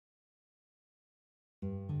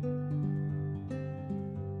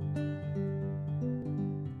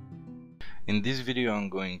In this video I'm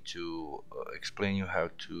going to explain you how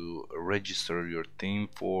to register your theme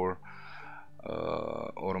for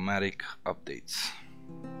automatic updates.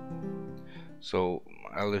 So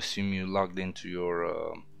I'll assume you logged into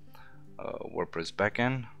your WordPress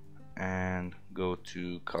backend and go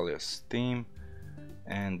to Kalias theme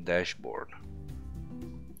and dashboard.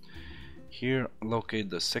 Here locate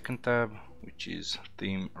the second tab, which is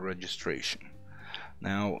theme registration.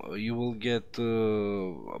 Now you will get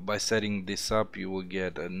by setting this up, you will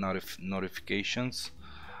get notifications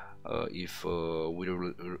if we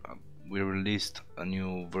released a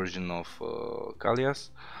new version of Kalias,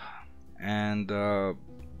 and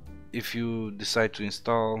if you decide to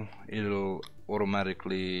install, it'll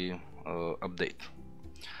automatically update.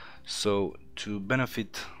 So to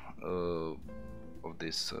benefit of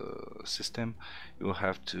this system, you will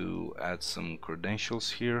have to add some credentials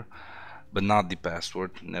here, but not the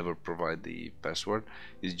password. Never provide the password.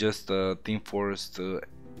 It's just a ThemeForest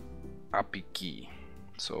API key.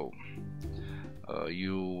 So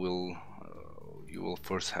you will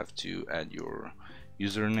first have to add your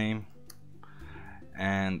username,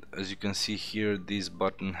 and as you can see here, this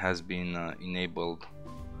button has been enabled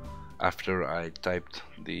after I typed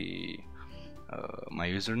the my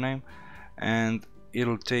username, and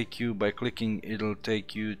it'll take you, by clicking, it'll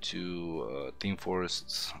take you to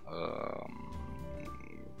ThemeForest's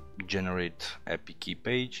generate API key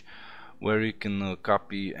page, where you can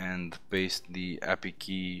copy and paste the API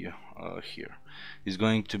key here. It's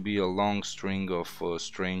going to be a long string of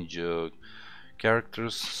strange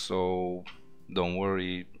characters, so don't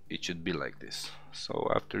worry, it should be like this. So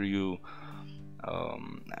after you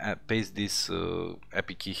paste this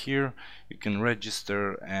API key here, you can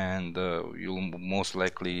register, and you'll most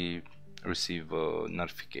likely receive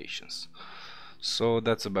notifications. So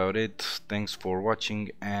that's about it. Thanks for watching,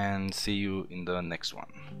 and see you in the next one.